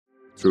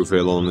Through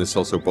Velon it's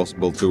also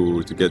possible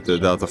to get the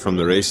data from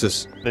the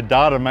races. The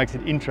data makes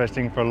it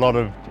interesting for a lot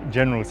of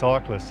general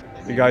cyclists.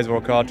 The guys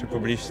work hard to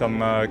publish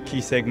some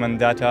key segment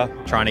data.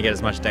 Trying to get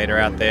as much data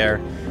out there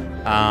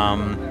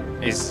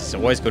is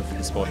always good for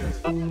the sport.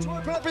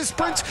 Up his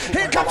sprint.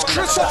 Here comes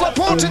Christophe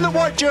Laporte in the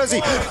white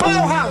jersey.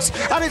 Bauhaus,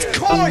 and it's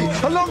Coy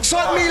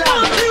alongside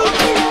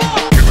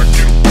Milan.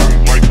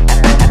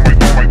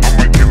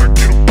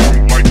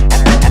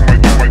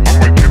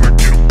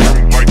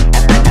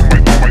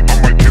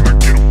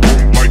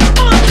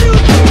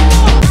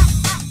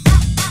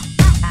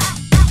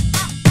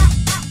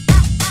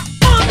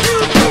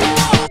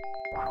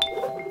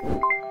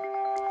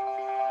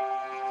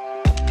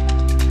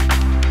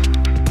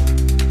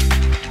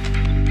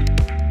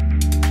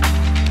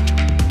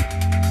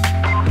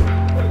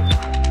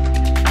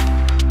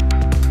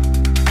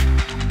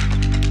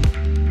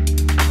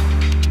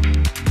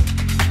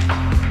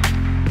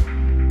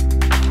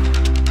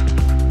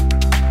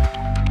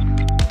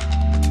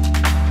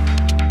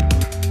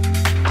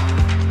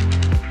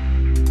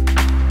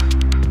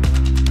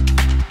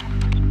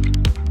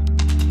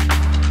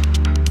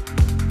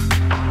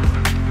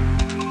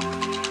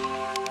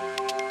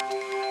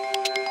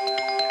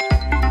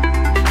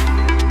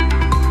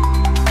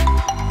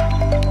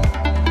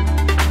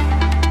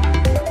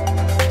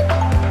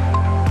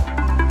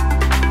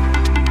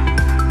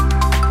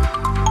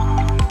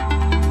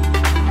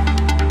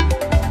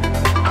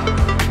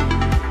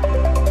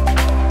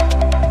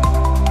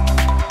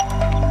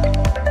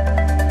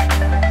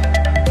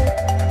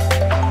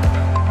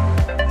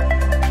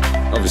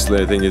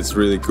 Obviously, I think it's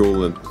really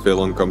cool that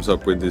Velon comes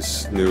up with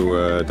this new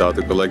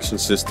data collection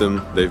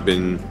system. They've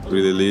been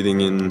really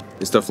leading in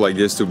stuff like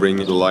this to bring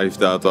the live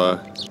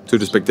data to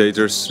the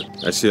spectators.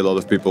 I see a lot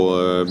of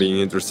people being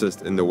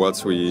interested in the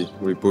watts we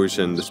push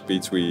and the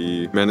speeds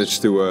we manage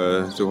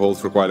to hold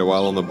for quite a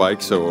while on the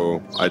bike.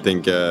 So I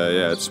think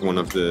yeah, it's one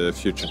of the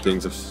future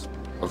things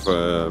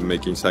of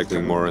making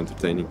cycling more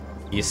entertaining.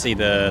 You see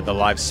the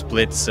live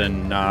splits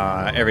and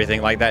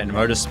everything like that in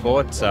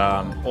motorsport.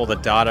 All the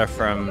data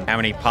from how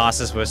many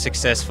passes were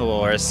successful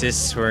or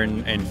assists were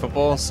in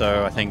football.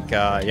 So I think,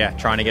 yeah,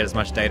 trying to get as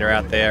much data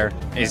out there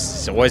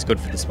is always good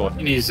for the sport.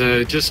 It's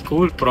just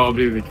cool,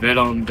 probably with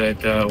Velon,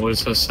 that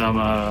also some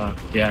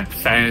yeah,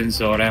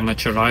 fans or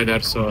amateur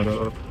riders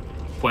or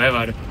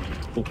whoever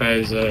who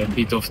has a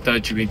bit of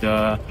touch with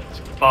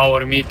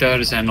power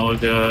meters and all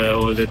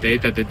the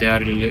data that they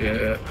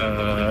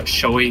are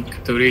showing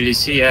to really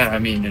see, yeah, I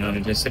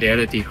mean, just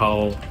reality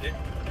how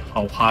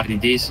hard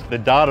it is. The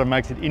data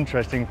makes it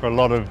interesting for a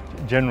lot of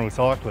general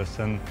cyclists,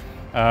 and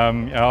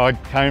you know, I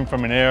came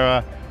from an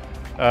era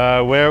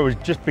where it was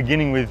just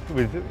beginning with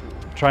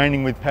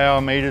training with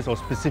power meters or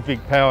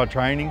specific power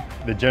training.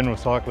 The general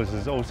cyclist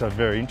is also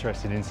very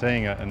interested in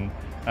seeing it,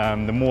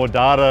 and the more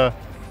data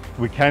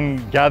we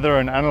can gather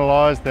and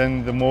analyse,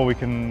 then the more we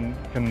can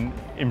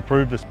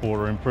improve the sport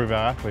or improve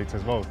our athletes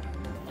as well.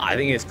 I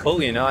think it's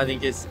cool, you know. I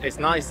think it's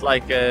nice,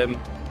 like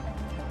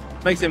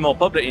makes it more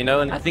public, you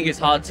know. And I think it's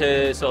hard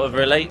to sort of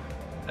relate.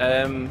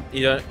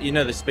 You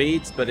know the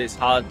speeds, but it's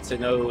hard to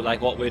know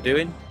like what we're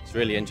doing. It's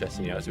really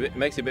interesting, you know. It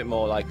makes it a bit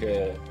more like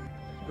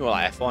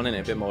F1, and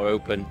a bit more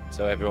open,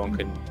 so everyone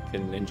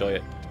can enjoy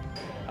it.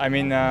 I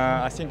mean,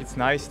 I think it's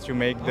nice to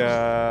make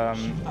the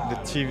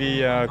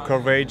TV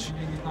coverage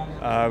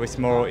with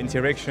more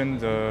interaction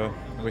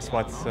with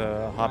what's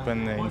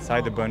happened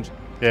inside the bunch.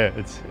 Yeah,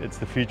 it's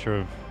the future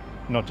of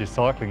not just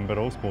cycling but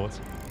all sports.